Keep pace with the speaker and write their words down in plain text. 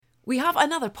We have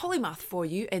another polymath for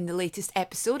you in the latest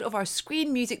episode of our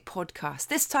Screen Music podcast,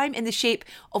 this time in the shape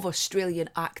of Australian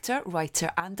actor,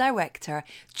 writer and director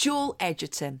Joel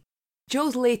Edgerton.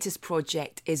 Joel's latest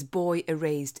project is Boy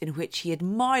Erased, in which he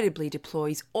admirably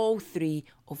deploys all three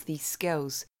of these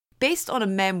skills. Based on a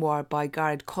memoir by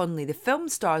Garrard Conley, the film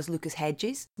stars Lucas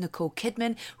Hedges, Nicole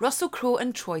Kidman, Russell Crowe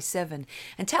and Troye Sivan,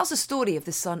 and tells the story of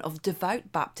the son of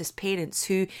devout Baptist parents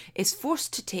who is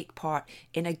forced to take part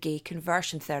in a gay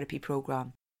conversion therapy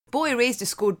programme. Boy Erased is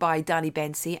scored by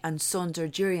Bensi and Saunder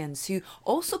Jurriaans, who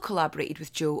also collaborated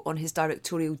with Joel on his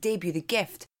directorial debut The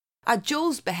Gift. At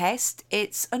Joel's behest,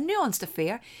 it's a nuanced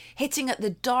affair, hitting at the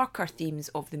darker themes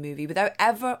of the movie without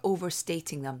ever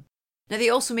overstating them. Now, they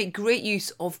also make great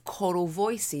use of choral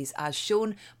voices, as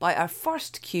shown by our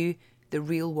first cue, the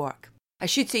real work. I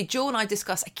should say, Joel and I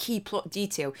discuss a key plot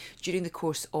detail during the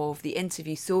course of the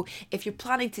interview, so if you're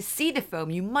planning to see the film,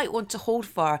 you might want to hold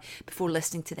fire before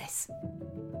listening to this.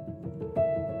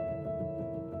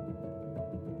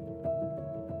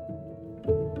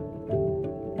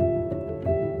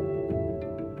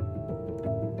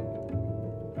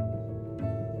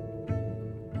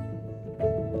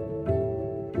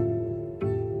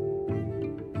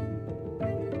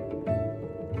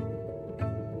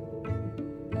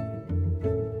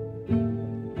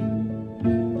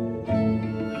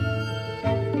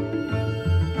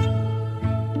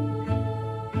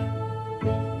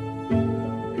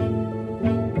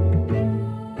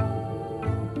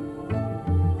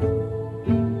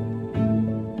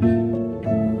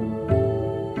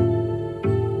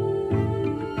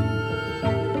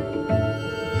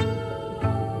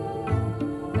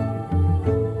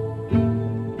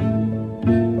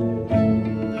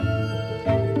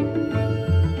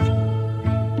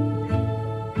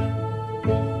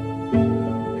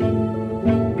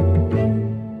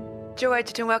 Joel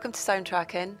Edgerton, welcome to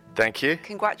Soundtracking. Thank you.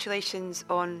 Congratulations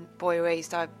on Boy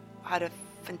Erased. I had a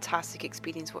fantastic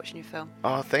experience watching your film.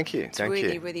 Oh, thank you. It's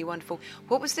really wonderful.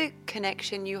 What was the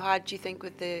connection you had, do you think,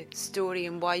 with the story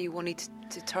and why you wanted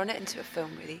to turn it into a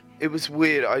film, really? It was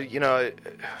weird.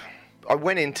 I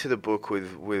went into the book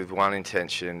with one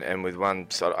intention and with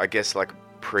one sort of, I guess, like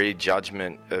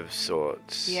prejudgment of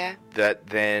sorts. Yeah. That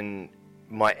then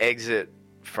my exit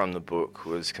from the book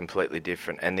was completely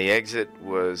different. And the exit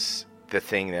was the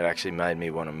thing that actually made me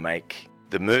want to make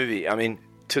the movie. I mean,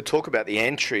 to talk about the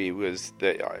entry was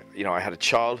that, I had a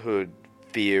childhood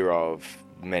fear of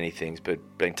many things, but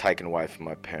being taken away from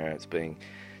my parents, being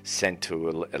sent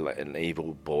to an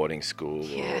evil boarding school,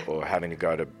 or having to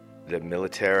go to the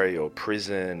military or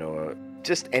prison or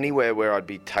just anywhere where I'd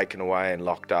be taken away and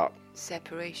locked up.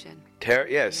 Separation.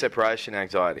 Separation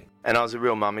anxiety. And I was a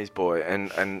real mummy's boy,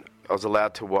 and I was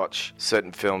allowed to watch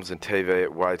certain films and TV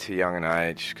at way too young an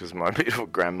age because my beautiful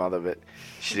grandmother, but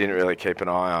she didn't really keep an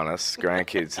eye on us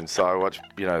grandkids. And so I watched,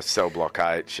 Cell Block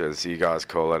H, as you guys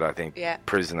call it, I think. Yeah.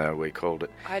 Prisoner, we called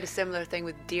it. I had a similar thing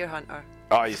with Deer Hunter.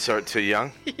 Oh, you saw it too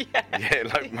young? Yeah. Yeah,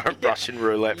 like Russian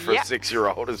roulette for a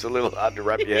 6-year-old is a little hard to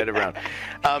wrap your head around.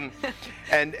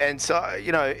 And so,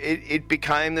 it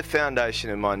became the foundation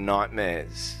of my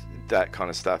nightmares, that kind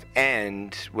of stuff.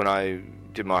 And when I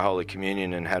did my Holy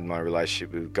Communion and had my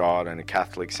relationship with God in a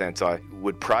Catholic sense, I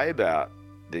would pray about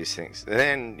these things. And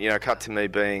then, cut to me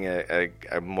being a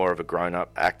more of a grown-up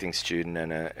acting student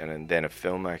and then a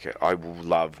filmmaker. I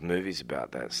love movies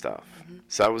about that stuff. Mm-hmm.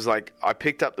 So it was like I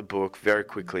picked up the book very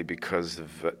quickly because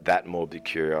of that morbid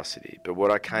curiosity. But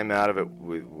what I came out of it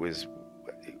was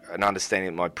an understanding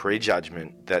of my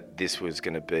prejudgment that this was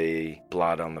going to be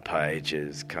blood on the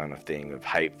pages kind of thing of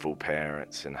hateful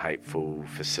parents and hateful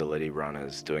facility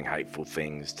runners doing hateful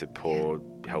things to poor,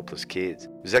 helpless kids.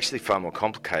 It was actually far more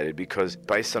complicated because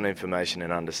based on information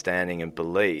and understanding and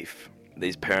belief,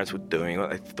 these parents were doing what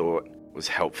they thought was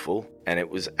helpful, and it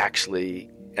was actually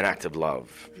an act of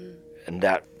love. Mm. And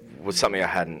that was something I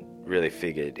hadn't really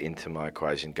figured into my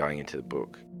equation going into the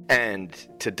book. And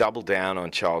to double down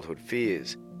on childhood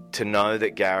fears, to know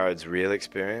that Garrard's real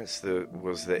experience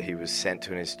was that he was sent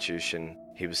to an institution,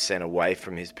 he was sent away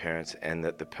from his parents, and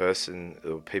that the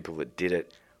people that did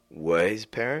it were his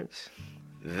parents,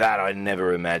 that I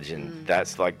never imagined.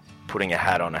 That's like putting a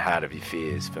hat on a hat of your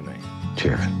fears for me.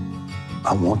 Jared,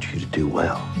 I want you to do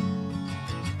well.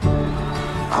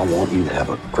 I want you to have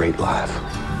a great life.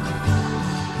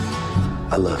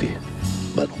 I love you,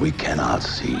 but we cannot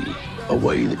see a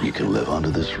way that you can live under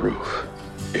this roof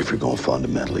if you're going to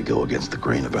fundamentally go against the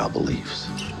grain of our beliefs.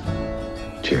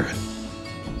 Jared,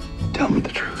 tell me the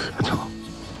truth, that's all.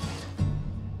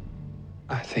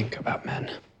 I think about men.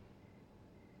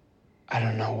 I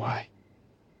don't know why.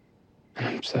 And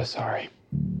I'm so sorry.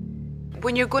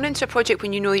 When you're going into a project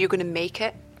when you know you're going to make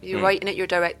it, You're writing it, you're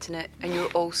directing it, and you're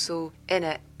also in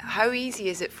it. How easy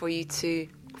is it for you to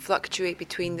fluctuate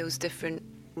between those different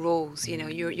roles? You know,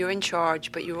 you're in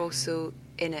charge, but you're also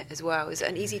in it as well. Is it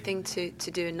an easy thing to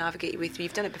do and navigate your way through?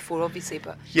 You've done it before, obviously,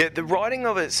 but... Yeah, the writing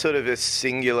of it's sort of a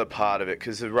singular part of it,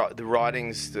 because the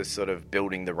writing's the sort of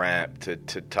building the ramp to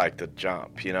take the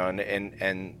jump, you know,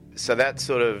 and so that's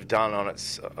sort of done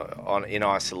in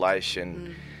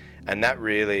isolation. And that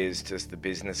really is just the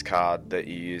business card that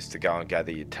you use to go and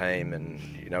gather your team, and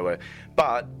you know.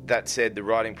 But that said, the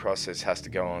writing process has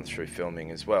to go on through filming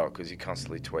as well, because you're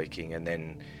constantly tweaking, and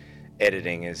then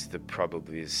editing is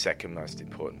probably the second most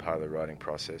important part of the writing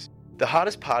process. The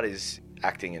hardest part is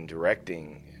acting and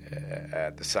directing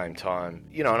at the same time,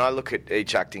 you know. And I look at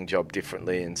each acting job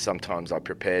differently, and sometimes I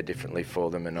prepare differently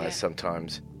for them, and I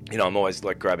sometimes, you know, I'm always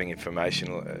like grabbing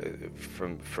information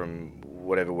from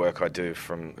whatever work I do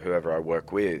from whoever I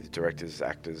work with, directors,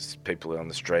 actors, people on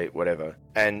the street, whatever.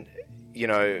 And, you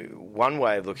know, one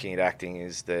way of looking at acting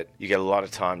is that you get a lot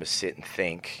of time to sit and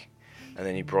think, and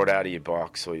then you're brought out of your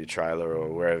box or your trailer or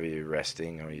wherever you're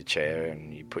resting, or your chair,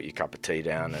 and you put your cup of tea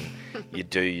down and you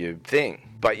do your thing.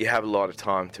 But you have a lot of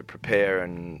time to prepare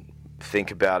and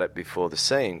think about it before the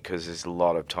scene, because there's a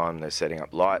lot of time they're setting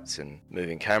up lights and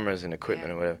moving cameras and equipment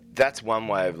and whatever. That's one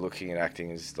way of looking at acting,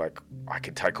 is like I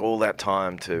could take all that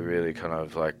time to really kind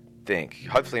of like think,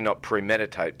 hopefully not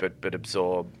premeditate, but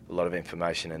absorb a lot of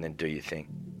information and then do your thing.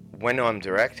 When I'm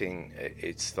directing,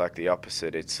 it's like the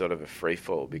opposite. It's sort of a free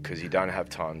fall, because you don't have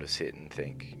time to sit and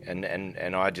think,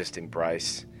 and I just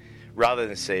embrace, rather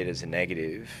than see it as a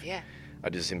negative, I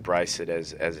just embrace it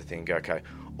as a thing. Okay,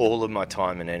 all of my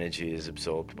time and energy is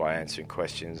absorbed by answering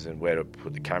questions and where to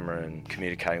put the camera and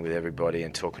communicating with everybody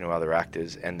and talking to other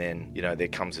actors. And then, you know, there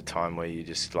comes a time where you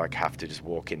just like have to just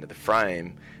walk into the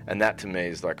frame. And that to me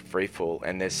is like free fall.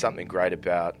 And there's something great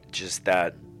about just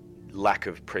that lack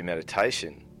of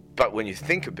premeditation. But when you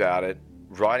think about it,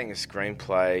 writing a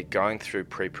screenplay, going through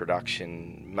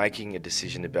pre-production, making a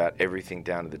decision about everything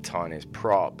down to the tiniest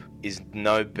prop is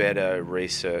no better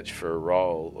research for a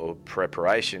role or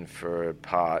preparation for a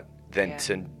part than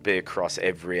to be across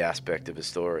every aspect of a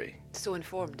story. So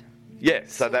informed. Yeah,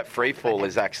 so that free fall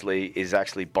is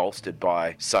actually bolstered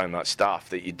by so much stuff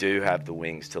that you do have the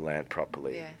wings to land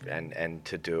properly and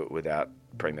to do it without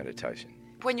premeditation.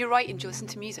 When you're writing, do you listen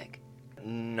to music?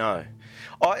 No.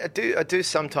 I do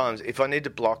sometimes. If I need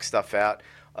to block stuff out,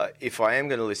 if I am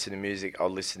going to listen to music, I'll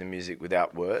listen to music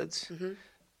without words. Mm-hmm.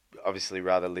 Obviously,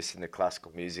 rather listen to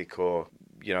classical music or,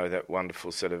 you know, that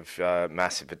wonderful sort of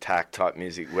Massive Attack type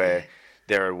music where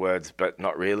there are words but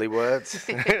not really words.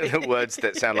 Words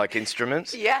that sound like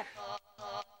instruments. Yeah.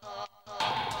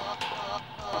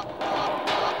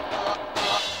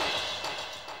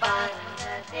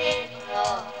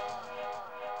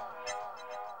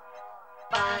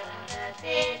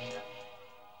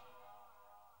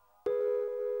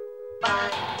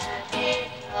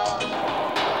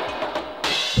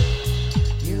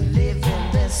 You live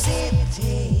in the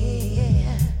city,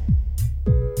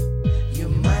 you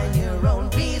mind your own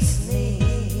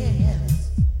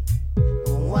business.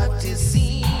 What you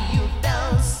see, you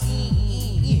don't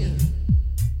see.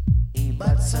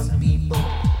 But some people,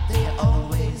 they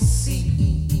always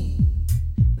see.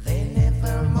 They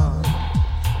never mind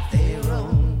their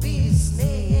own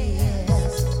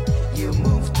business. You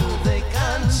move to the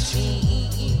country.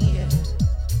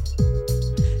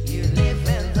 You live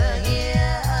in the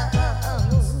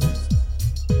hills.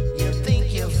 You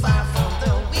think you're far from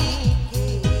the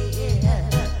wicked.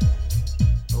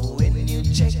 When you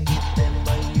check it, then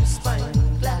when you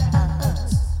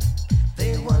spyglass,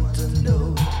 they want to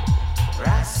know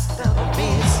Rasta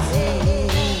business.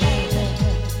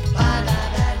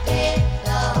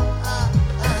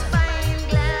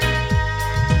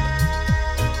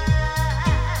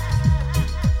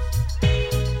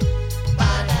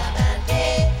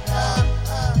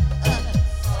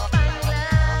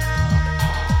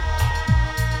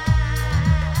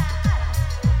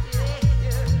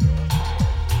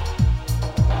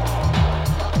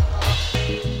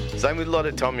 Same with a lot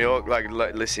of Tom York, like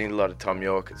listening to a lot of Tom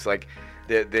York. It's like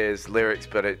there's lyrics,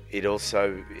 but it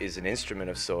also is an instrument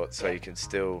of sorts, so you can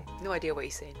still... No idea what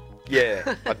he's saying.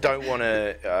 Yeah, I don't want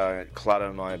to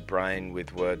clutter my brain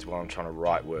with words while I'm trying to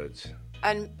write words.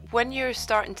 And when you're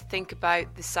starting to think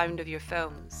about the sound of your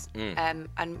films and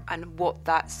what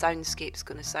that soundscape's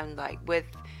going to sound like, with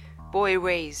Boy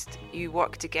Erased, you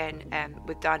worked again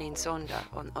with Danny and Saunder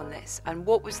on this. And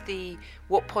what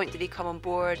point did he come on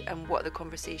board, and what are the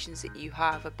conversations that you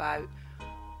have about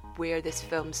where this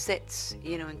film sits,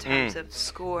 you know, in terms of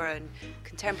score and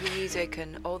contemporary music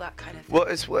and all that kind of thing? Well,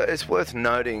 it's worth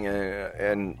noting,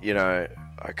 and you know,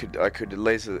 I could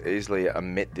easily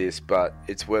omit this, but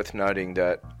it's worth noting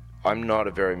that I'm not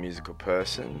a very musical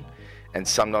person, and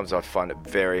sometimes I find it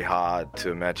very hard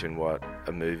to imagine what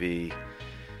a movie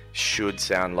should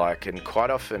sound like, and quite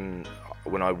often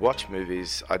when I watch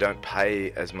movies I don't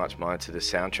pay as much mind to the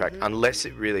soundtrack unless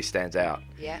it really stands out.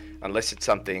 Yeah. Unless it's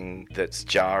something that's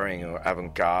jarring or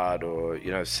avant-garde, or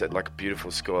like a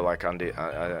beautiful score like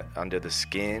Under the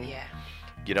Skin. Yeah.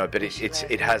 But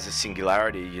it has a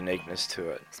singularity, uniqueness to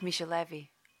it. It's Misha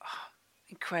Levy. Oh,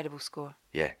 incredible score.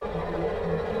 Yeah.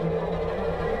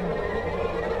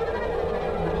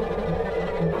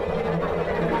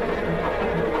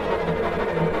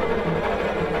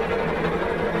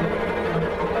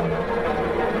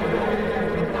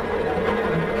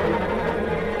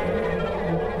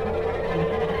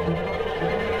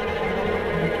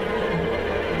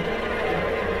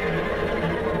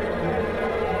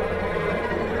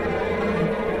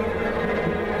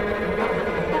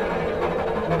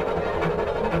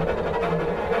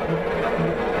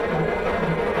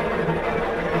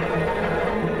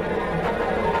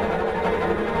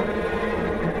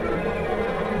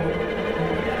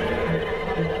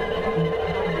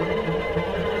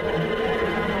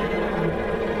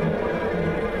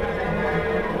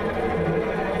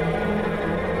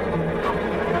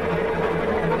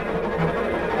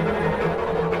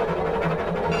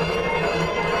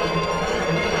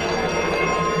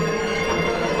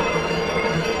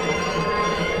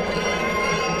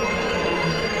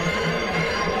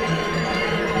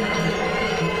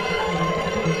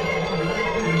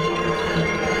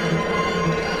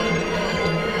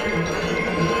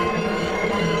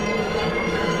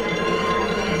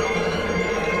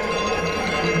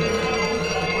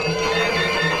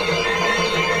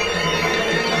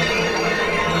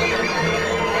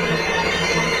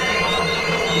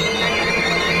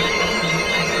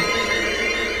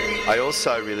 I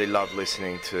also really love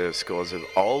listening to scores of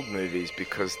old movies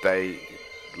because they,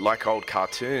 like old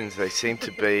cartoons, they seem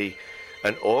to be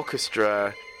an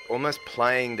orchestra almost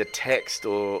playing the text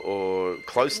or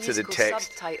close to the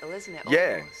text. Subtitle, isn't it?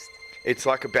 Yeah. Almost. It's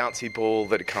like a bouncy ball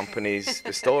that accompanies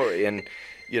the story. And,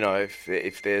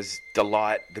 if there's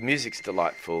delight, the music's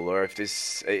delightful, or if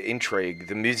there's intrigue,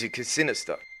 the music is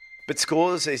sinister. But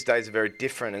scores these days are very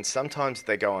different, and sometimes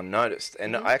they go unnoticed.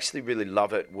 And I actually really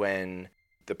love it when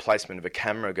the placement of a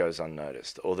camera goes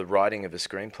unnoticed or the writing of a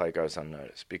screenplay goes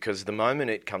unnoticed, because the moment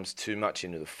it comes too much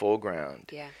into the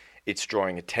foreground, it's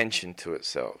drawing attention to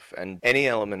itself. And any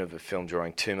element of a film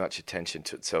drawing too much attention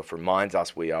to itself reminds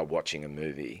us we are watching a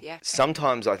movie. Yeah.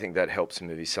 Sometimes I think that helps a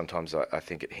movie, sometimes I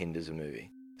think it hinders a movie.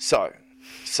 So,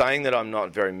 saying that I'm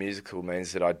not very musical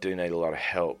means that I do need a lot of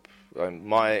help.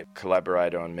 My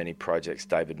collaborator on many projects,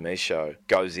 David Michaud,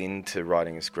 goes into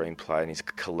writing a screenplay and he's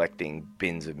collecting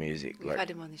bins of music. We've had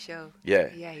him on the show. Yeah.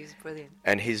 Yeah, he's brilliant.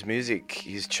 And his music,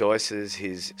 his choices,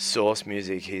 his source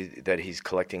music that he's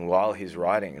collecting while he's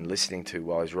writing and listening to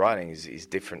while he's writing is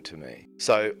different to me.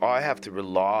 So I have to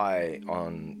rely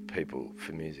on people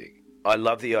for music. I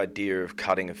love the idea of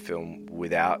cutting a film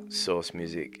without source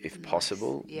music if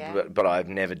possible, but I've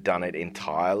never done it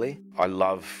entirely. I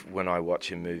love when I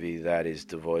watch a movie that is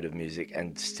devoid of music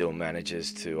and still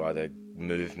manages to either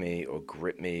move me or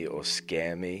grip me or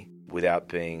scare me without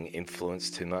being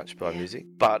influenced too much by music.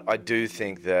 But I do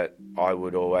think that I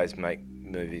would always make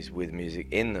movies with music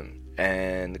in them.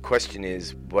 And the question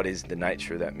is, what is the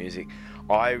nature of that music?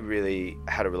 I really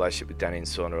had a relationship with Danny and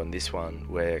Saunder on this one,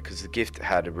 because The Gift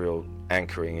had a real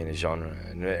anchoring in a genre,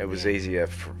 and it was easier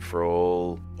for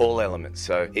all elements.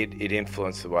 So it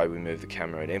influenced the way we moved the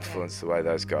camera, it influenced the way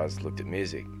those guys looked at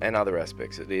music, and other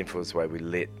aspects. It influenced the way we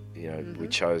lit. We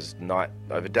chose night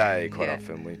over day quite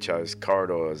often. We chose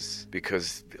corridors,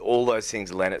 because all those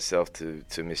things lend itself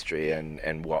to mystery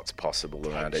and what's possible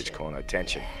around each corner.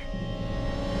 Tension.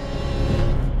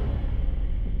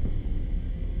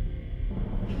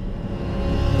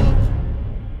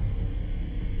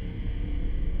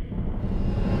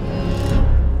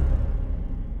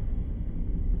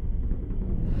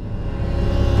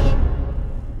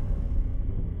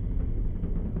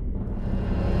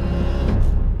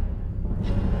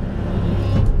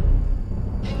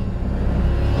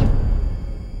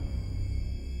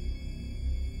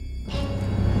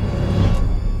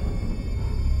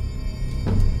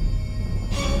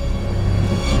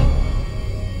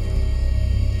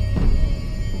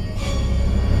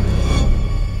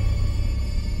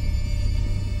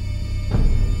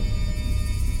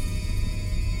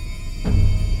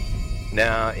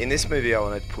 Now, in this movie, I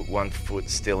wanted to put one foot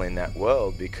still in that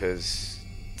world, because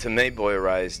to me, Boy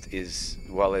Erased is,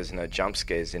 while there's no jump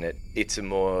scares in it, it's a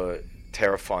more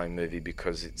terrifying movie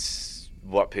because it's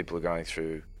what people are going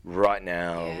through right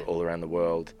now all around the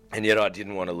world, and yet I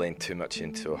didn't want to lean too much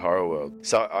into a horror world.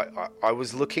 So I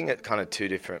was looking at kind of two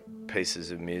different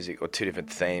pieces of music, or two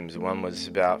different themes. One was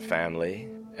about family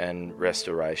and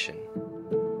restoration.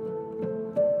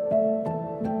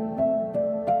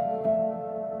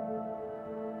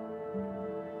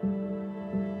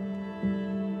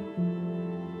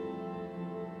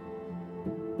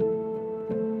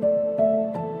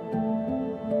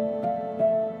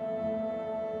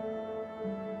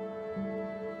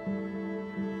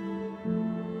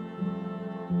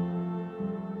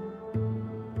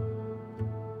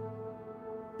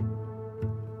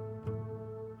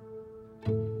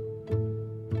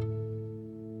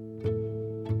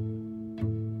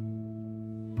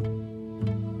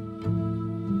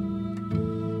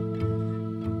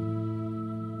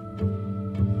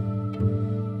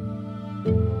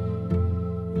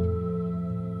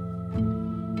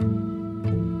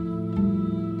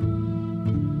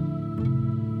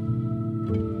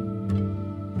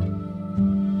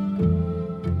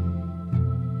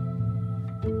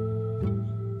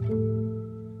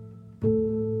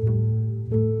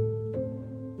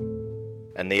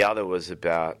 And the other was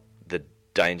about the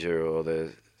danger or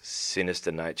the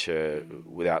sinister nature,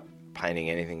 without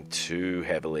painting anything too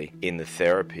heavily, in the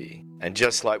therapy. And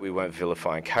just like we weren't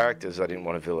vilifying characters, I didn't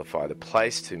want to vilify the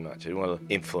place too much. I didn't want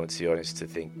to influence the audience to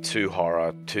think too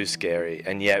horror, too scary,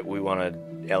 and yet we wanted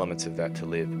elements of that to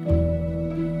live.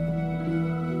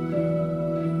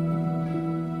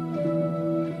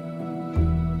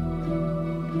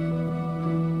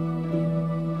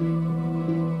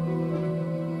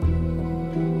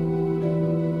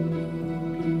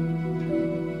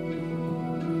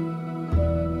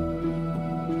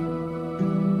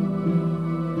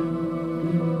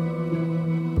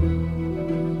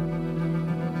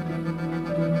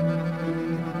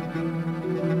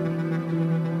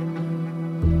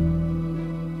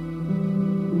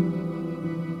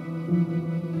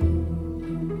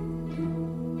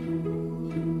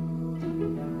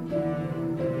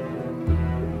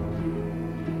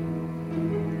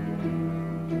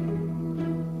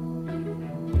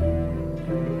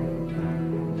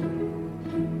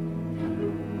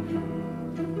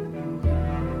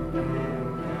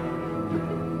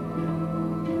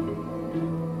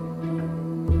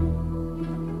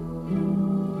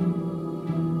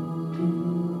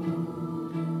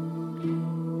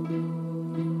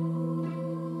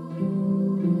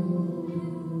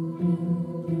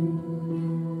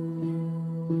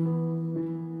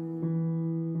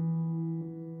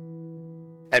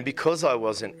 And because I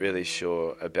wasn't really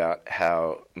sure about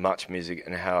how much music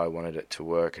and how I wanted it to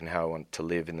work and how I wanted to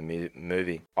live in the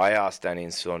movie, I asked Danny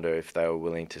and Saunder if they were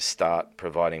willing to start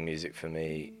providing music for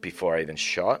me before I even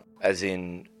shot, as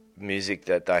in music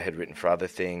that they had written for other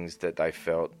things that they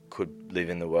felt could live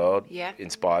in the world,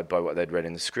 inspired by what they'd read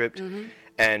in the script,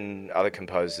 and other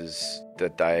composers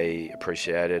that they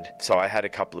appreciated. So I had a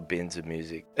couple of bins of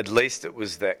music. At least it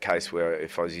was that case where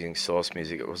if I was using source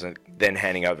music, it wasn't then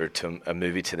handing over to a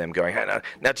movie to them going, hey,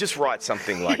 now just write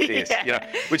something like this, you know,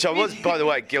 which I was, by the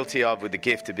way, guilty of with The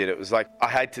Gift a bit. It was like, I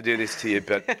hate to do this to you,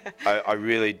 but I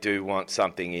really do want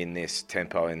something in this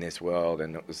tempo, in this world.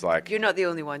 And it was like... You're not the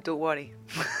only one, don't worry.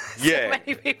 Yeah. So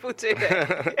many people do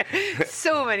it.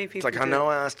 So many people It's like, I know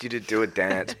I asked you to do a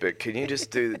dance, but can you just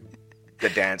do the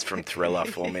dance from Thriller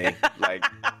for me? Like,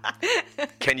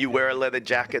 can you wear a leather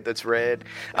jacket that's red?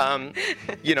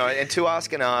 You know, and to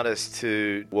ask an artist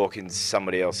to walk in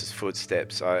somebody else's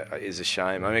footsteps is a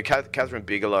shame. I mean, Catherine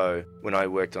Bigelow, when I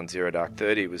worked on Zero Dark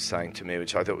 30, was saying to me,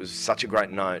 which I thought was such a great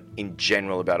note in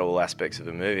general about all aspects of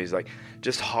a movie, is like,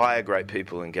 just hire great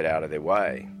people and get out of their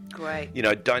way. Great. You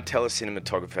know, don't tell a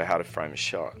cinematographer how to frame a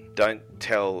shot. Don't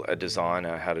tell a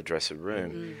designer how to dress a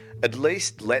room. At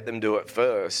least let them do it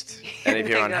first. And if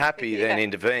you're unhappy, then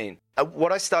intervene.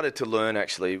 What I started to learn,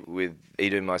 actually, with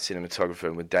Edu, my cinematographer,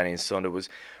 and with Danny and Saunder, was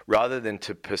rather than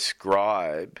to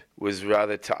prescribe, was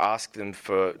rather to ask them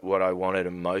for what I wanted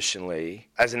emotionally.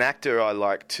 As an actor, I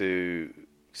like to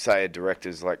say a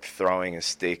director's like throwing a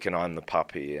stick and I'm the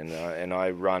puppy, and I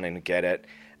run and get it,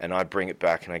 and I bring it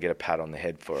back and I get a pat on the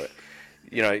head for it.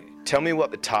 You know, tell me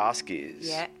what the task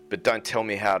is, but don't tell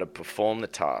me how to perform the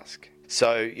task.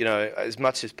 So, you know, as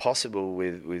much as possible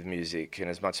with music and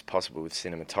as much as possible with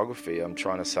cinematography, I'm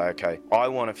trying to say, okay, I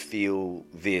want to feel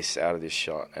this out of this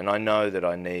shot. And I know that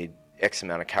I need X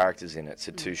amount of characters in it. It's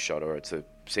a two-shot or it's a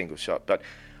single shot. But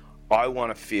I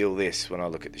want to feel this when I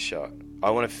look at the shot. I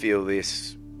want to feel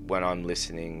this when I'm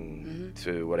listening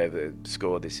to whatever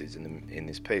score this is in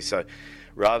this piece. So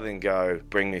rather than go,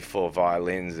 bring me 4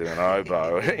 violins and an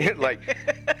oboe, like...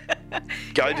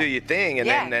 go do your thing, and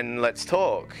Yeah. then let's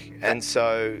talk. And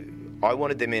so I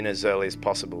wanted them in as early as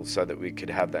possible so that we could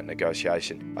have that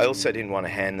negotiation. I also didn't want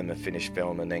to hand them a finished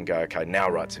film and then go, okay, now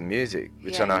write some music,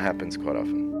 which I know happens quite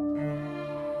often.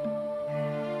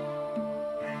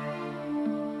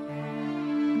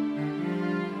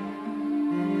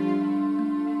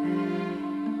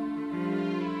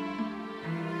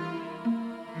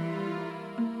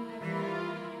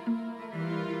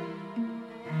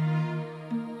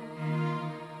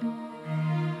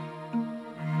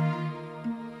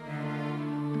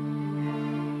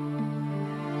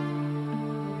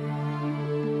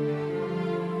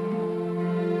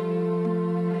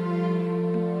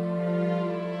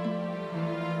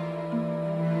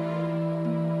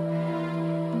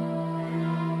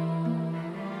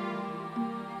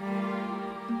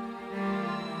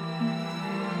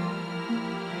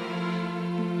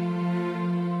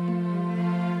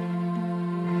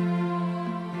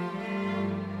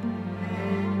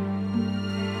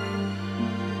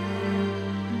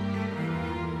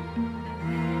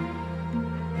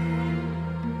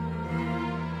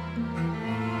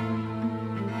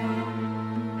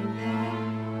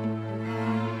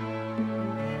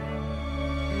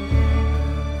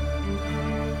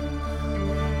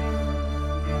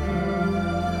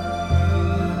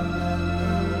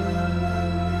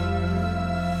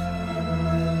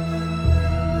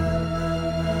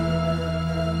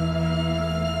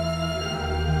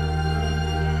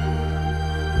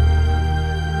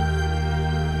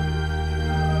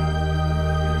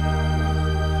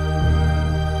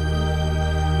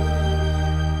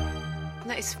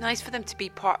 It's nice for them to be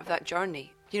part of that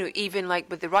journey. You know, even like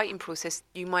with the writing process,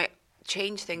 you might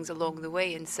change things along the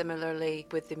way, and similarly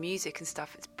with the music and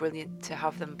stuff, it's brilliant to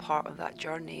have them part of that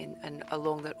journey and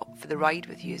along for the ride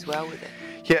with you as well with it.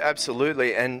 Yeah,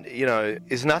 absolutely. And, you know,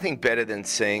 there's nothing better than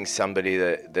seeing somebody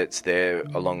that's there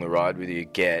along the ride with you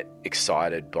get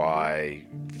excited by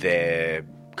their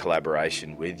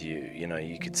collaboration with you. You know,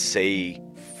 you could see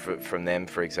from them,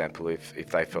 for example, if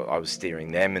they felt I was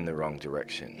steering them in the wrong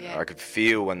direction. Yeah. I could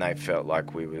feel when they felt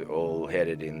like we were all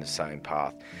headed in the same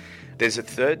path. There's a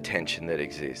third tension that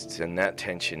exists, and that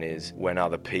tension is when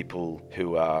other people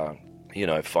who are, you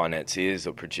know, financiers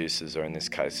or producers, or in this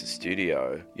case a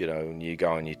studio, you know, and you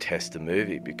go and you test a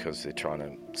movie because they're trying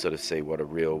to sort of see what a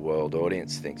real world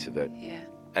audience thinks of it. Yeah.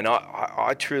 And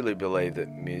I truly believe that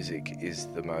music is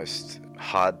the most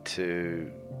hard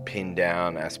to pin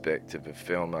down aspect of a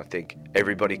film. I think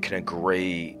everybody can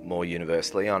agree more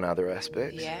universally on other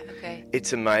aspects. Yeah, okay.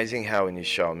 It's amazing how when you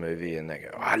show a movie and they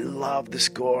go, I love the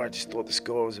score, I just thought the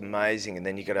score was amazing, and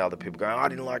then you get other people going, I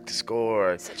didn't like the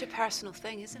score. It's such a personal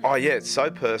thing, isn't it? Oh yeah, it's so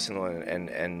personal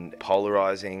and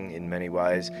polarising in many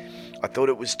ways. I thought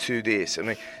it was too this. I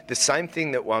mean, the same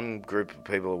thing that one group of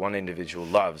people or one individual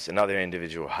loves, another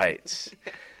individual hates.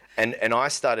 And I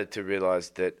started to realise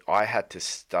that I had to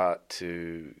start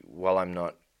to, while I'm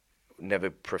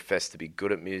never professed to be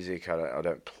good at music, I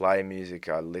don't play music,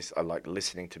 I like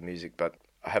listening to music, but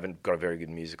I haven't got a very good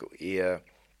musical ear.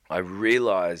 I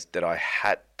realised that I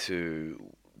had to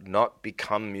not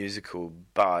become musical,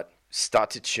 but start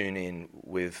to tune in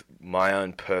with my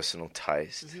own personal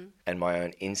taste and my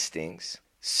own instincts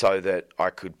so that I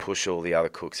could push all the other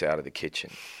cooks out of the kitchen.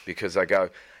 Because I go,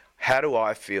 how do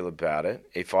I feel about it?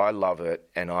 If I love it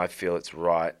and I feel it's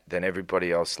right, then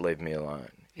everybody else leave me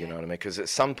alone. You know what I mean? Because at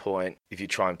some point, if you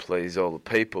try and please all the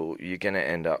people, you're going to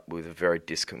end up with a very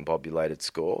discombobulated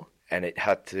score. And it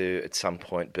had to, at some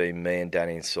point, be me and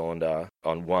Danny and Saunder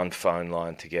on one phone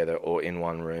line together or in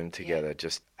one room together,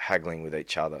 just haggling with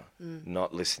each other,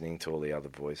 not listening to all the other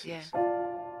voices. Yeah.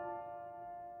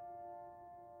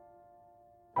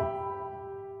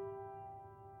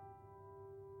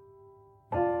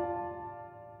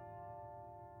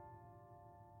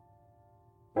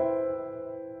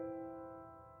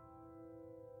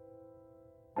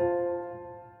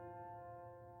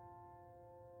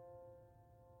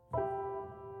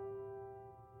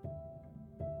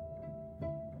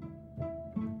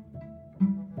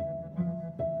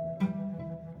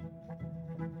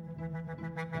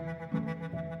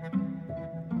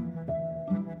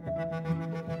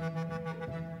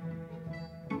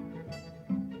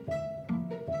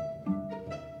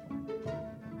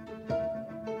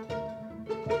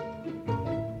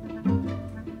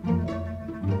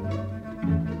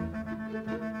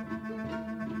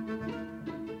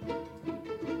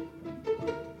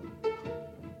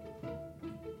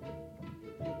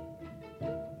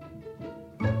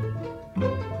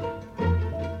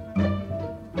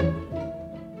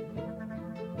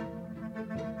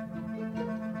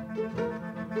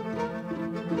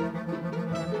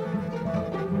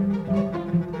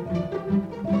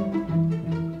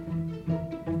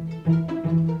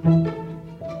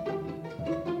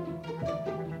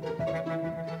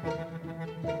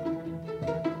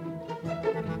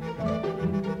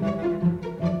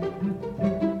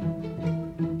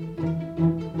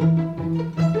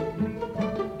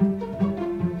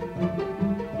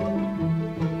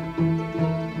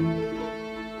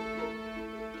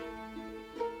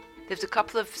 There's a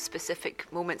couple of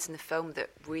specific moments in the film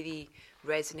that really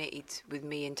resonated with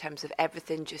me in terms of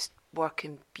everything just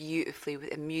working beautifully,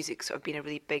 and music sort of being a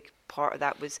really big part of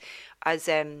that. Was as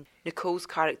Nicole's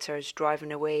character is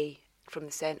driving away from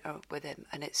the centre with him,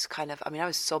 and it's kind of, I mean, I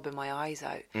was sobbing my eyes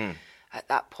out at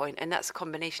that point, and that's a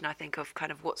combination, I think, of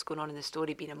kind of what's going on in the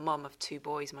story, being a mum of 2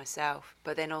 boys myself,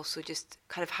 but then also just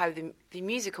kind of how the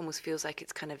music almost feels like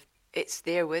it's kind of, it's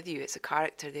there with you, it's a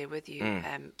character there with you,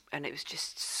 and it was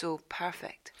just so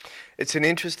perfect. It's an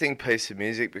interesting piece of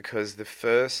music because the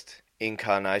first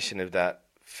incarnation of that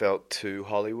felt too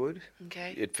Hollywood.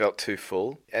 Okay. It felt too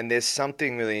full. And there's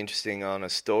something really interesting on a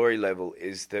story level,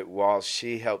 is that while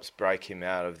she helps break him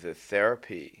out of the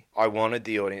therapy, I wanted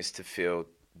the audience to feel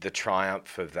the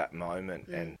triumph of that moment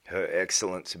and her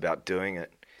excellence about doing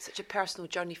it. Such a personal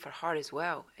journey for her as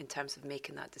well, in terms of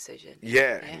making that decision.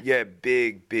 Yeah,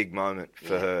 big moment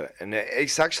for her. And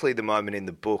it's actually the moment in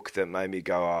the book that made me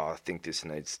go, I think this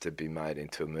needs to be made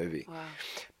into a movie. Wow.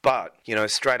 But, you know,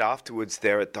 straight afterwards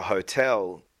they're at the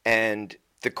hotel, and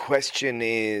the question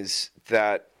is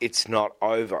that it's not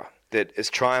over, that as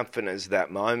triumphant as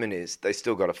that moment is, they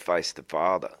still got to face the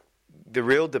father. The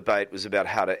real debate was about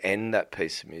how to end that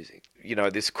piece of music. You know,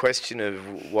 this question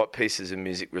of what pieces of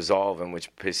music resolve and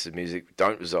which pieces of music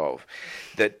don't resolve,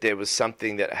 that there was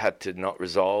something that had to not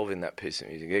resolve in that piece of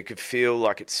music. It could feel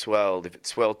like it swelled. If it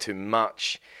swelled too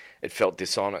much, it felt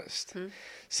dishonest.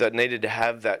 So it needed to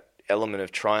have that element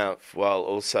of triumph while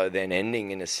also then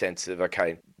ending in a sense of,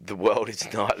 okay, the world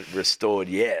is not restored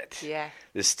yet. Yeah.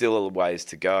 There's still a ways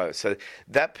to go. So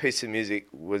that piece of music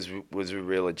was a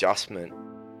real adjustment.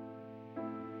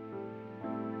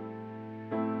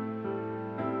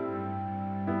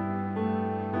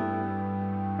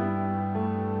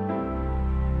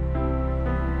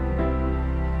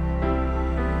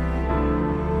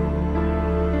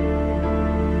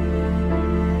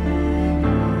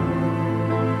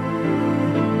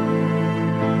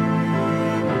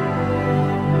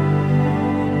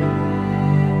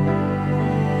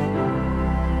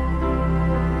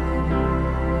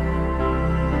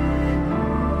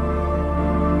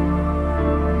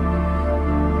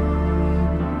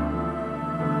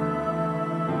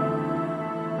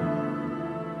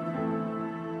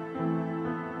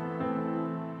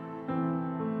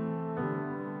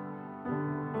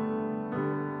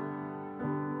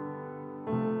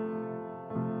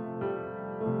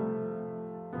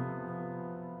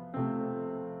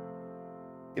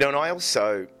 You know, and I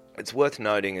also, it's worth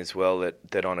noting as well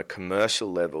that on a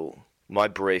commercial level, my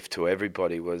brief to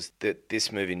everybody was that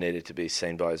this movie needed to be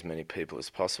seen by as many people as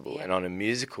possible. Yeah. And on a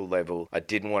musical level, I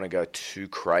didn't want to go too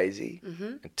crazy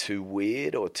and too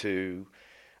weird or too...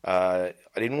 I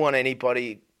didn't want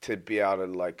anybody to be able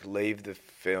to, like, leave the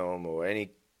film, or any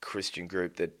Christian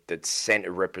group that sent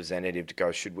a representative to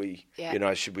go, should we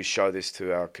show this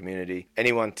to our community?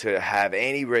 Anyone to have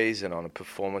any reason on a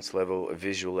performance level, a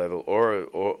visual level, or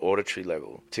auditory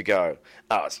level to go,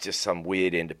 oh, it's just some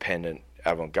weird independent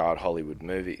avant-garde Hollywood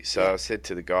movie. So I said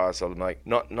to the guys, I'm like,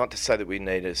 not to say that we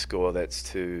need a score that's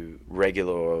too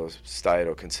regular or staid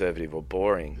or conservative or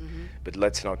boring, but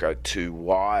let's not go too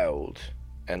wild,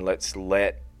 and let's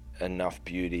let enough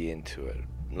beauty into it.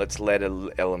 Let's let an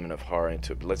element of horror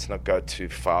into it, but let's not go too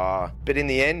far. But in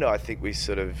the end, I think we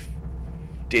sort of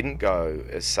didn't go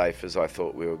as safe as I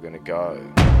thought we were going to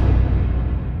go.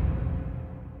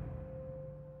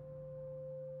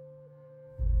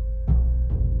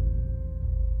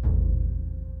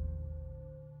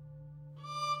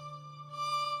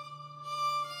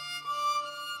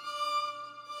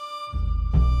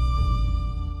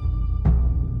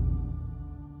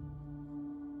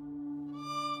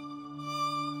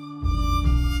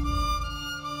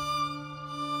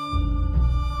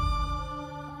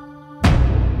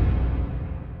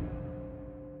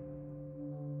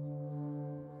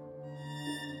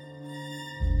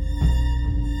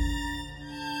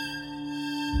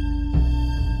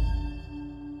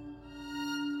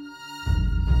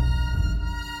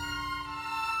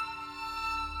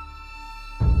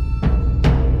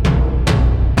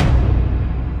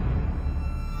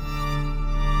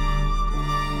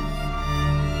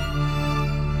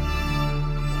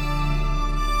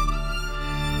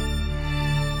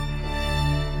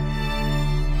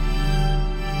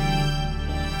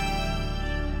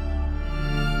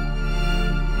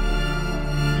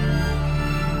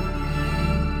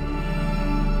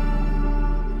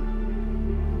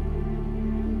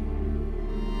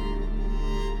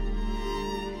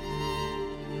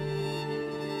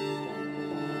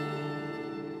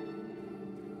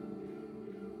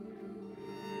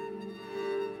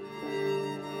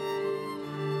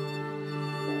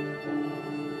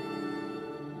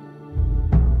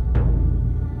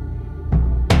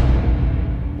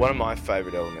 One of my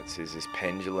favourite elements is this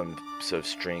pendulum sort of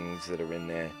strings that are in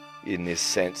there, in this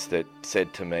sense that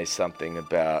said to me something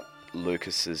about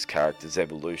Lucas's character's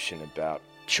evolution, about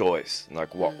choice,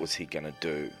 like what was he going to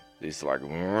do. There's like,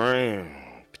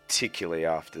 particularly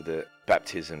after the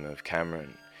baptism of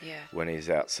Cameron, when he's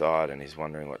outside and he's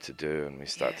wondering what to do, and we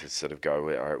start to sort of go,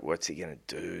 all right, what's he going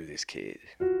to do, this kid?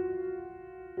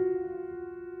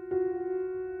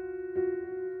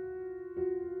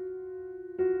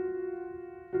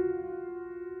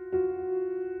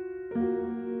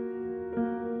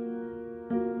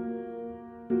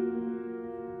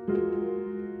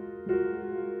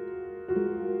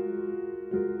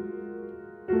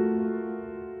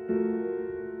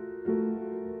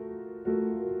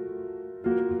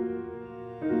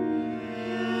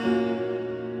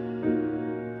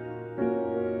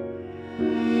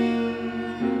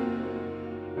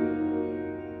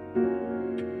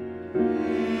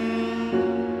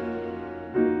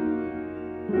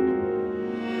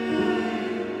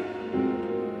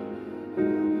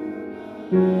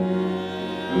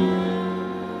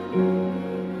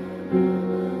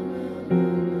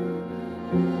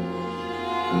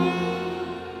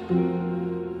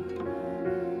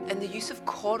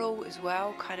 Choral as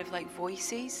well, kind of like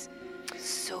voices,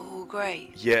 so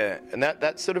great. Yeah, and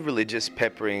that sort of religious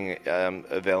peppering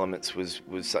of elements was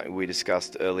something we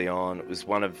discussed early on. It was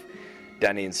one of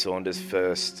Danny and Saunder's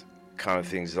first kind of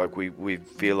things. Like we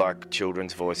feel like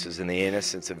children's voices and the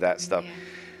innocence of that stuff. Yeah.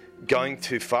 Going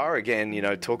too far again,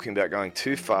 talking about going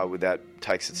too far with that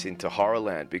takes us into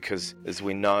horrorland, because as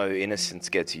we know, innocence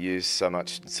gets used so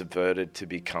much, subverted to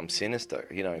become sinister.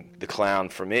 The clown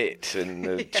from It and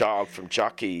the child from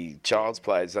Chucky, Child's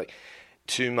Play. It's like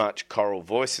too much choral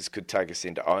voices could take us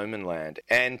into Omen land,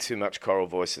 and too much choral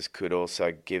voices could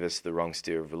also give us the wrong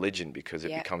steer of religion, because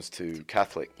it becomes too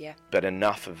Catholic. Yeah. But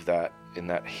enough of that, and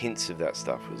that hints of that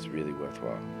stuff was really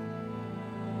worthwhile.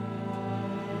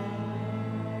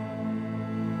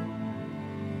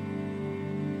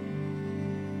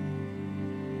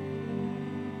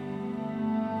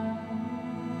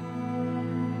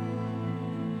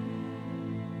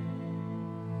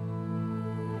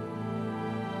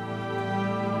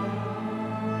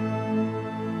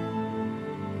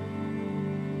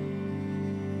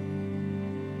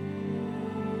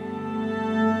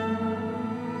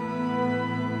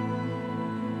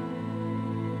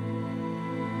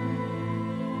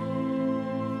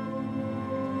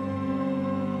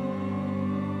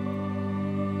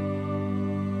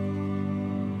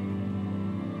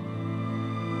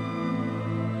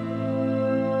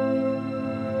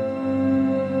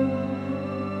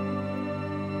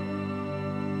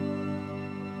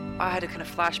 I had a kind of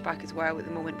flashback as well at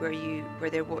the moment where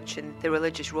they're watching the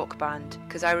religious rock band,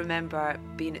 because I remember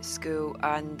being at school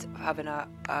and having a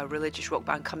religious rock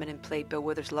band come in and play Bill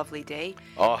Withers' Lovely Day.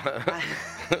 Oh,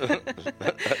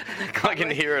 I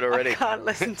can hear it already. I can't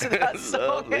listen to that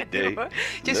song anymore.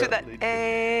 Just with that, when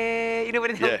they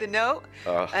hold the note,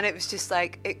 and it was just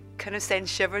like, it kind of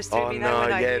sends shivers through me now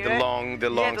when I hear it. The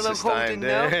long sustained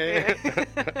note.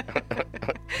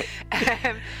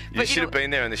 You should have been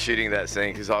there in the shooting of that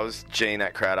scene, because I was geeing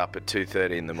that crowd up at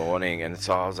 2:30 in the morning, and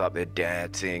so I was up there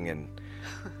dancing and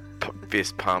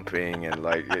fist pumping and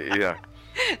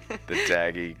the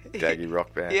daggy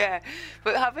rock band. Yeah,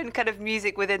 but having kind of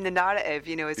music within the narrative,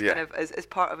 is kind of as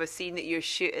part of a scene that you're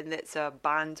shooting that's a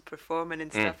band performing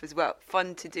and stuff as well.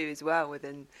 Fun to do as well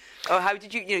within. Or how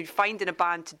did you, finding a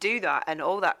band to do that and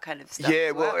all that kind of stuff?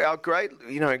 Yeah, well, our great,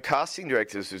 casting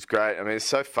directors was great. I mean, it's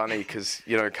so funny because,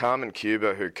 Carmen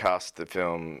Cuba, who cast the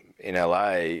film in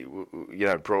LA,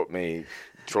 brought me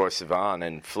Troye Sivan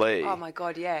and Flea. Oh my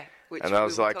God, yeah. And I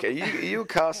was like, are you a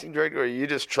casting director, or are you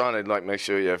just trying to make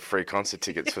sure you have free concert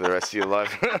tickets for the rest of your life?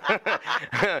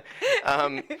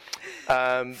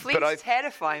 Flea's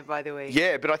terrifying, by the way.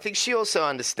 Yeah, but I think she also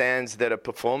understands that a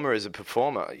performer is a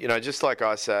performer. Just like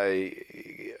I say,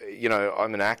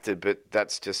 I'm an actor, but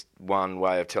that's just one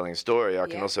way of telling a story. I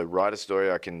can also write a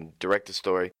story. I can direct a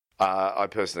story. I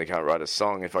personally can't write a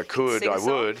song. If I could, I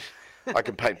would. I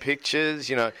can paint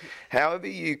pictures. However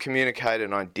you communicate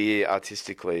an idea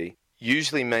artistically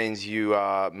usually means you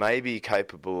are maybe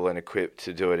capable and equipped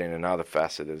to do it in another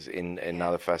facet of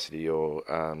your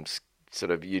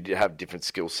you have different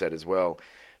skill set as well.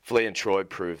 Flea and Troye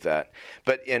proved that.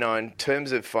 But, in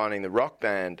terms of finding the rock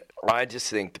band, I just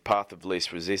think the path of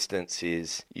least resistance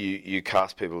is you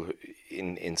cast people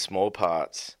in small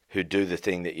parts who do the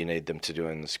thing that you need them to do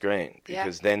on the screen,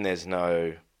 because then there's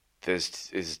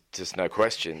just no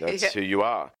question. That's who you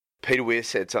are. Peter Weir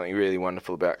said something really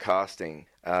wonderful about casting.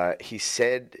 He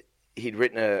said he'd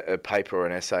written a paper or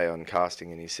an essay on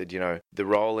casting, and he said, the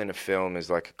role in a film is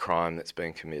like a crime that's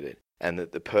been committed, and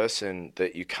that the person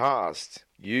that you cast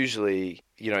usually,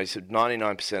 he said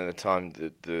 99% of the time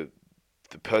the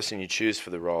person you choose for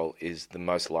the role is the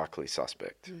most likely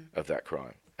suspect of that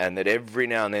crime. And that every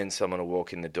now and then someone will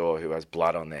walk in the door who has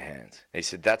blood on their hands. He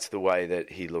said that's the way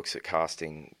that he looks at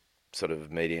casting sort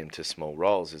of medium to small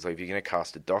roles. Is like, if you're going to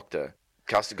cast a doctor,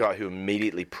 cast a guy who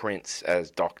immediately prints as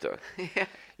doctor. Yeah.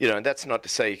 And that's not to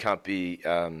say you can't be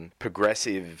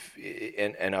progressive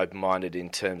and open-minded in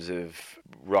terms of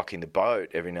rocking the boat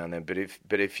every now and then.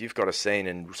 But if you've got a scene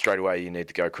and straight away you need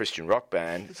to go Christian rock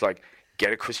band, it's like,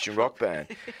 get a Christian rock band.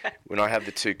 When I have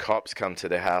the two cops come to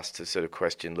their house to sort of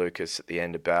question Lucas at the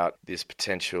end about this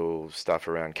potential stuff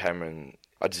around Cameron,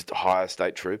 I just hire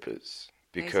state troopers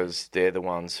because they're the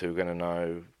ones who are going to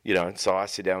know, So I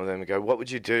sit down with them and go, what would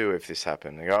you do if this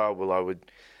happened? They go, oh, well, I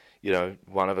would,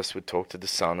 one of us would talk to the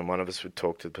son and one of us would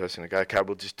talk to the person. I go, okay,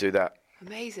 we'll just do that.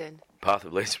 Amazing. Path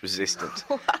of least resistance.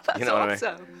 That's you know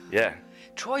awesome. What I mean? Yeah.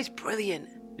 Troy's brilliant.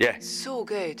 Yeah. So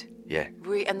good. Yeah.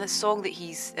 And the song that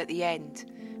he's at the end,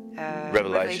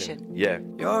 Revelation. Yeah.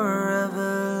 You're a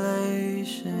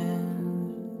revelation.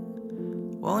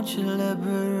 Won't you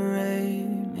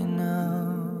liberate me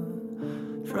now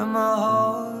from a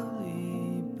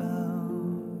holy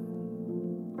bound?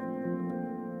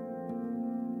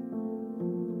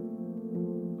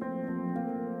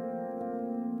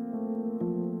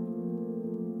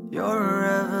 You're a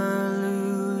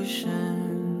revolution.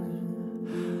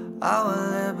 I will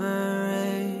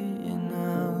liberate you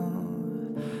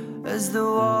now as the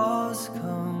walls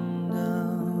come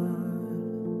down.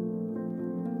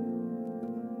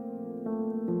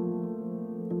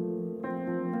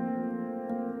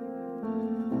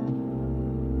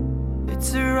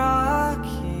 It's a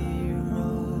rocky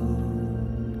road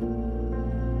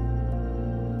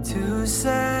to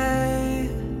say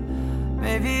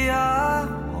maybe I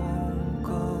won't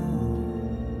go.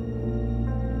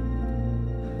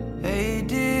 Hey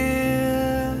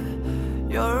dear,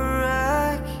 you're a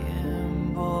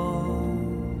wrecking ball.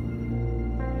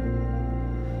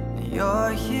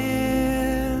 You're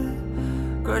here,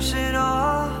 crushing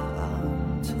all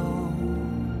I'm told.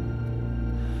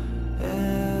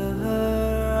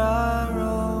 Ever I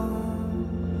roam,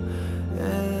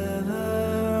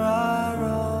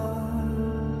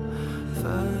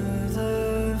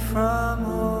 further from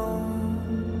home.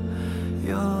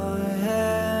 Your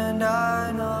hand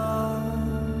I know.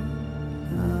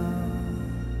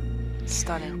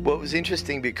 Stunning. Well, it was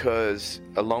interesting because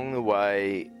along the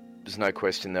way, there's no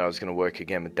question that I was going to work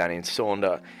again with Danny and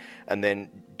Saunder. And then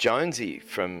Jonesy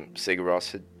from Sigur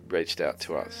Rós had reached out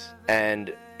to us.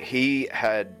 And he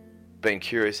had been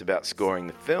curious about scoring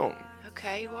the film.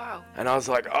 Okay, wow. And I was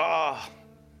like, oh,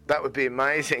 that would be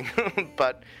amazing.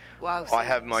 But Wow. I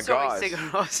have my guys. Sigur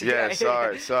Rós. Yeah,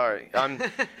 sorry.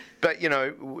 But,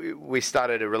 we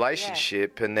started a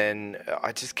relationship and then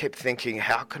I just kept thinking,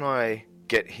 how can I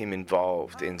get him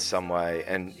involved in some way?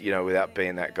 And, without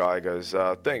being that guy who goes,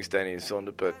 thanks, Danny and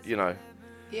Saunder, but,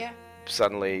 Yeah.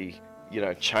 suddenly,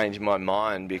 changed my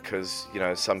mind because,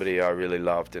 somebody I really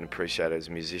loved and appreciated as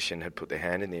a musician had put their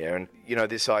hand in the air. And,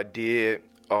 this idea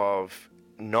of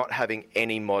not having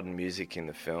any modern music in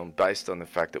the film based on the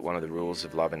fact that one of the rules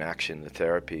of Love and Action, the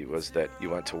therapy, was that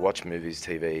you weren't to watch movies,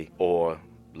 TV, or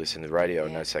listen to the radio,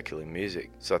 no secular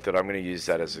music. So I thought I'm going to use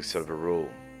that as a sort of a rule,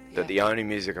 that the only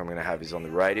music I'm going to have is on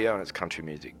the radio and it's country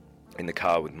music in the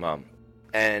car with Mum.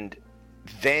 And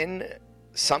then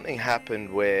something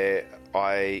happened where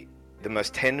the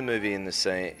most tender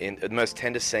scene in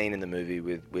the movie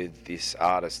with this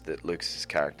artist that Lucas's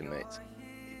character meets.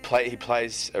 He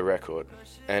plays a record,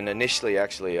 and initially,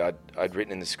 actually, I'd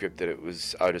written in the script that it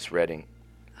was Otis Redding.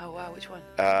 Oh wow, which one?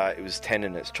 It was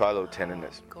Tenderness, Try a Little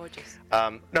Tenderness. Gorgeous.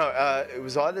 It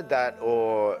was either that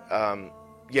or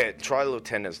Try a Little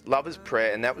Tenderness, Lover's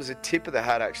Prayer, and that was a tip of the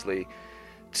hat actually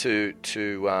to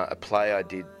a play I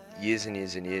did years and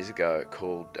years and years ago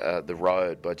called The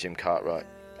Road by Jim Cartwright.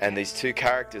 And these two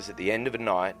characters at the end of a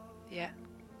night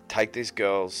take these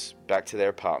girls back to their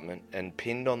apartment, and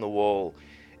pinned on the wall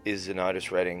is an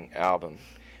Otis Redding album.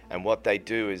 And what they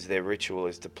do is their ritual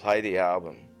is to play the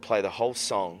album, play the whole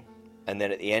song, and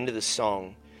then at the end of the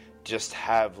song just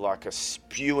have like a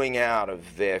spewing out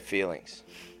of their feelings,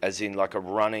 as in like a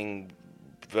running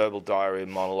verbal diary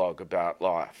monologue about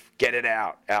life. Get it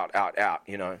out,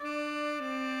 you know.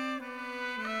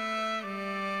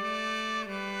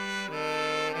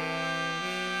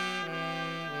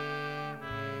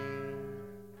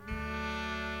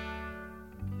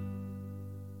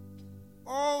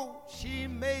 Oh, she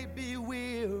may be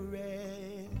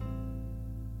weary,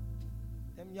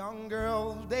 Young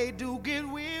girls, they do get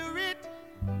wearied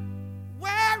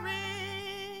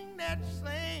wearing that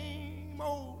same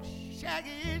old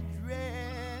shaggy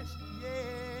dress,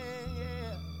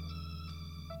 yeah.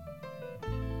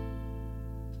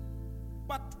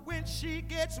 But when she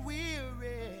gets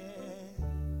weary,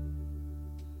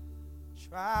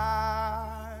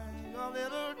 try a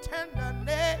little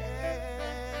tenderness,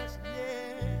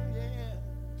 yeah.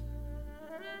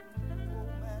 Oh,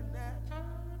 man, that.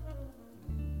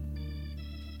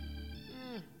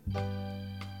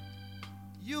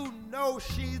 You know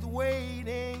she's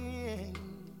waiting,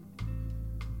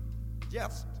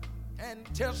 just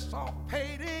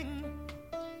anticipating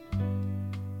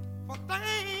for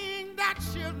things that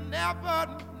she'll never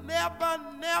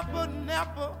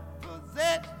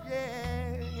possess, yeah.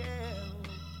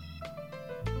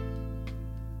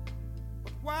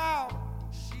 But while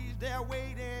she's there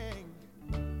waiting,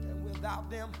 and without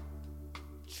them,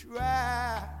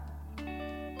 try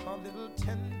a little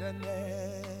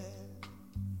tenderness.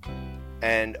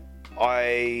 And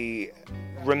I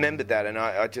remembered that, and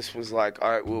I just was like, all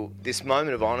right, well, this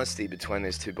moment of honesty between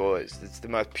these two boys, it's the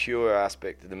most pure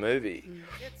aspect of the movie.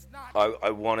 I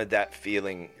wanted that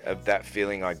feeling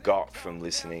I got from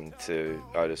listening to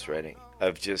Otis Redding,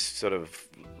 of just sort of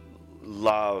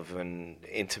love and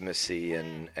intimacy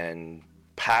and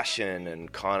passion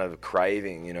and kind of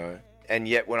craving, you know. And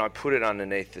yet when I put it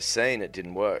underneath the scene, it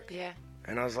didn't work. Yeah.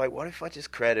 And I was like, what if I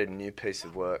just created a new piece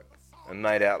of work and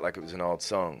made out like it was an old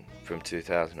song from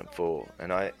 2004?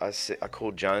 And I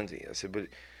called Jonesy. I said, but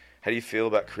how do you feel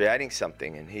about creating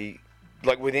something? And he,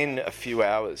 like within a few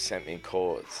hours, sent me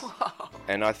chords. Whoa.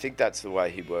 And I think that's the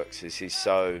way he works, is he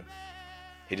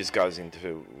just goes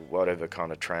into whatever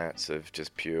kind of trance of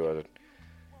just pure,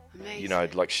 Amazing. you know,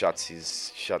 like shuts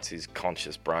his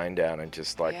conscious brain down and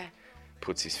just like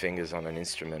puts his fingers on an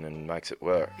instrument and makes it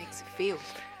work. Makes it feel.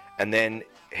 And then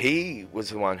he was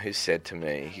the one who said to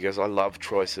me, he goes, I love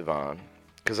Troye Sivan.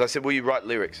 Because I said, well, you write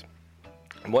lyrics.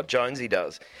 And what Jonesy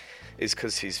does is,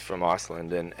 because he's from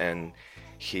Iceland and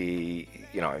he,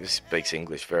 you know, speaks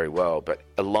English very well, but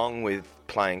along with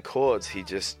playing chords, he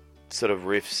just sort of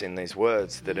riffs in these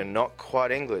words that are not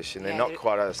quite English and they're not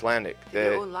quite Icelandic.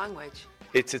 Their own language.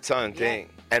 It's its own thing.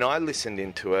 And I listened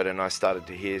into it and I started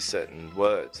to hear certain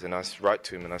words, and I wrote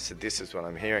to him and I said, this is what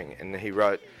I'm hearing. And he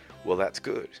wrote, well, that's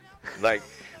good. Like,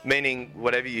 meaning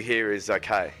whatever you hear is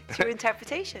okay. It's your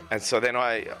interpretation. And so then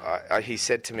he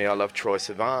said to me, I love Troye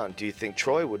Sivan. Do you think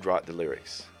Troye would write the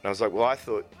lyrics? And I was like, well, I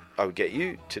thought I would get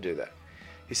you to do that.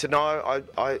 He said, no,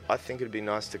 I think it'd be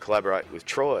nice to collaborate with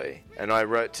Troye. And I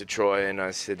wrote to Troye and I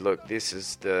said, look, this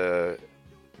is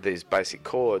these basic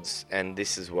chords and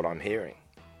this is what I'm hearing.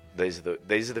 These are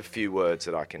the few words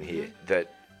that I can hear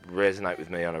that resonate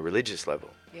with me on a religious level.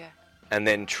 Yeah. And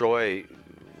then Troye,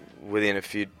 within a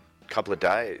couple of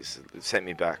days, sent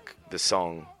me back the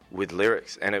song with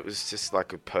lyrics, and it was just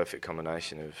like a perfect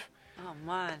combination of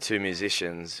two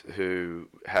musicians who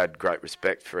had great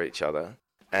respect for each other,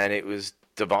 and it was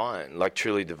divine, like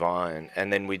truly divine.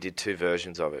 And then we did two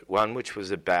versions of it, one which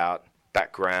was about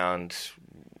background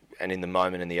and in the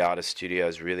moment in the artist studio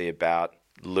is really about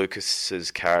Lucas's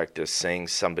character seeing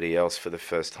somebody else for the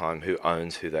first time who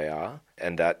owns who they are,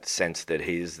 and that sense that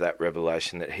he is that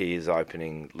revelation, that he is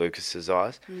opening Lucas's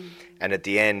eyes. And at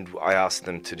the end, I asked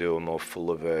them to do a more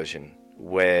fuller version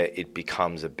where it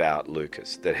becomes about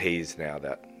Lucas, that he's now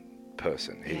that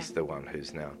person. He's the one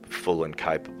who's now full and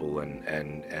capable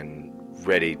and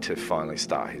ready to finally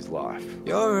start his life.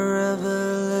 You're a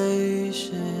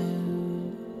revelation.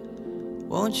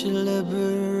 Won't you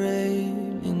liberate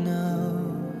me now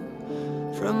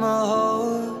from a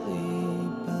holy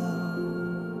bow?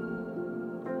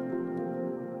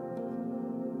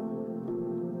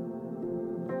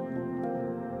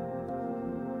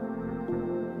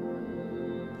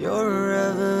 You're a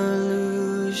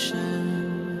revolution.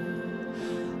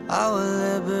 I will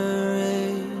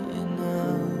liberate you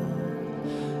now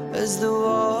as the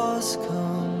walls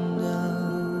come down.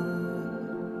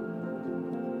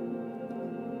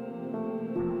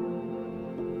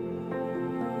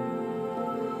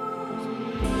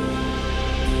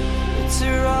 It's a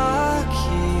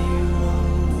rocky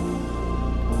road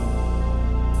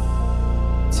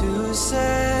to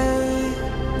say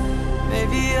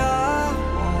maybe I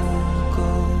won't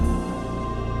go.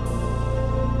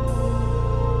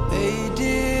 Hey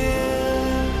dear,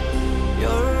 you're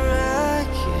a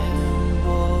wrecking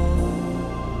ball.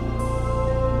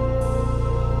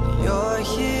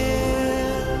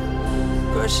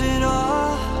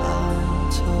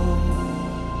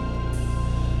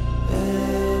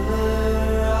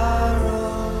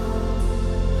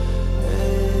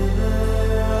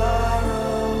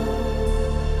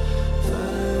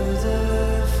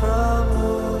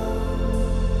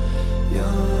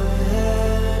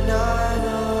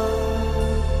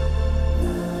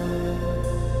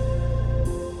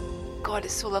 God,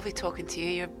 it's so lovely talking to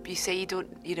you. You say you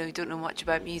don't know much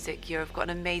about music. You've got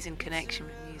an amazing connection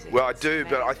with music. Well, I do,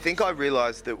 but I think I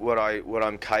realised that what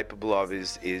I'm capable of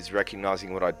is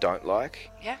recognising what I don't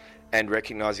like. Yeah. And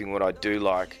recognising what I do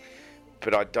like,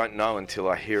 but I don't know until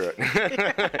I hear it.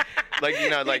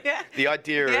 The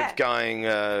idea of going,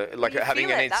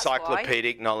 having an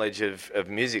encyclopedic knowledge of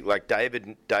music. Like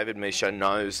David Michaud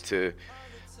knows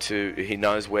he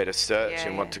knows where to search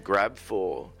and what to grab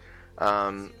for.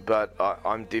 But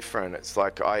I'm different. It's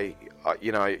like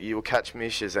you'll catch me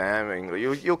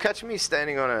Shazamming. You'll catch me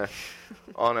standing on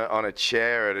a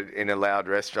chair in a loud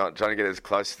restaurant, trying to get as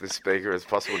close to the speaker as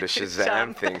possible to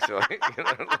Shazam things.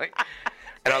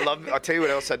 And I'll tell you what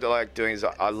else I like doing is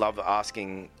I love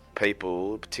asking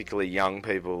people, particularly young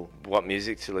people, what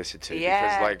music to listen to.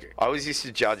 Yeah. Because I always used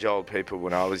to judge old people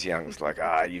when I was young. It's like,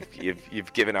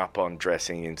 you've given up on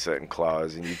dressing in certain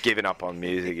clothes, and you've given up on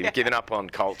music, you've given up on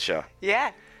culture.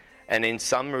 Yeah. And in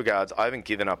some regards, I haven't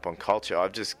given up on culture.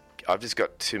 I've just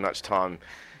got too much time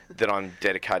that I'm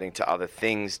dedicating to other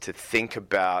things to think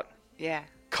about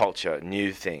culture,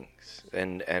 new things.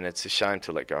 And it's a shame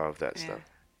to let go of that stuff.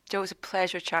 Joe, it was a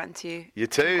pleasure chatting to you. You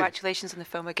too. Congratulations on the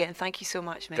film again. Thank you so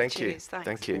much, mate. Thank Cheers. you. Thanks.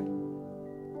 Thank you.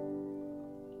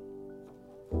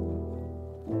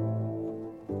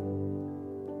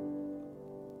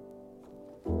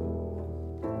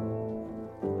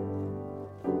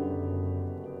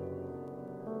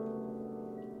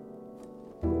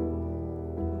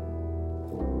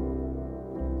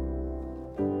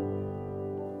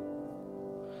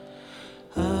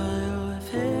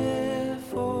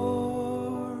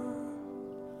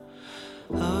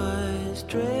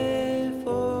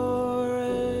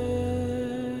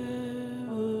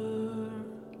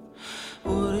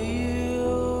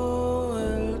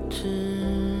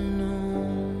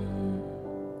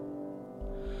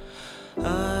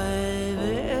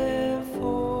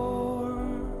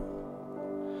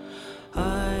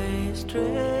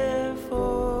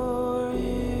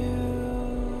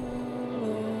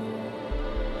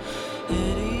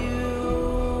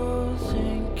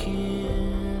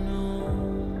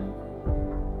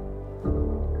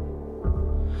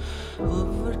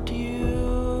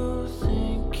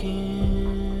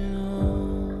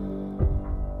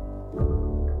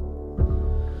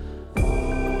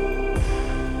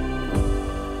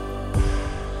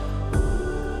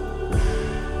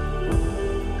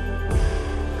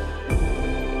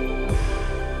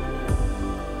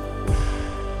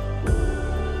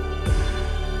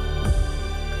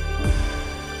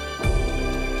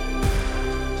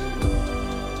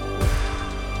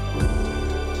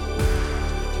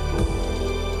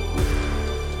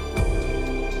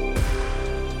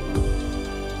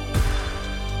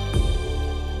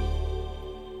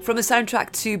 From the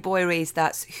soundtrack to Boy Raised,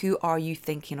 that's Who Are You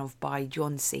Thinking Of by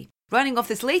Bensi. Rounding off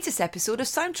this latest episode of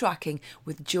Soundtracking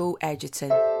with Joel Edgerton.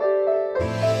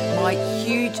 My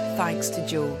huge thanks to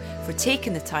Joel for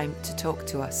taking the time to talk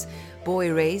to us.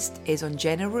 Boy Raised is on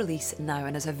general release now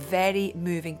and is a very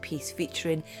moving piece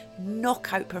featuring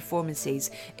knockout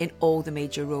performances in all the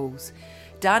major roles.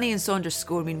 Danny and Saunder's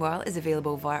score, meanwhile, is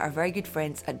available via our very good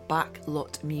friends at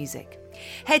Backlot Music.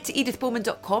 Head to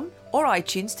edithbowman.com or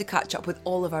iTunes to catch up with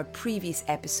all of our previous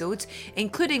episodes,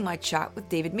 including my chat with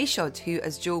David Michaud, who,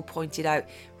 as Joel pointed out,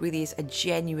 really is a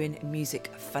genuine music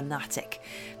fanatic.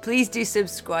 Please do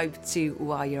subscribe too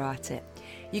while you're at it.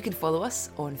 You can follow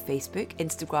us on Facebook,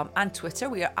 Instagram and Twitter.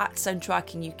 We are at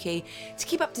Soundtracking UK to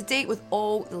keep up to date with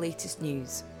all the latest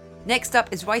news. Next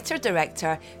up is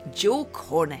writer-director Joe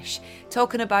Cornish,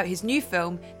 talking about his new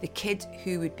film, The Kid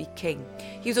Who Would Be King.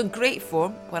 He was on great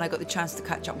form when I got the chance to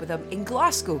catch up with him in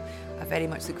Glasgow. I very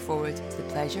much look forward to the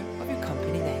pleasure of your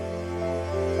company then.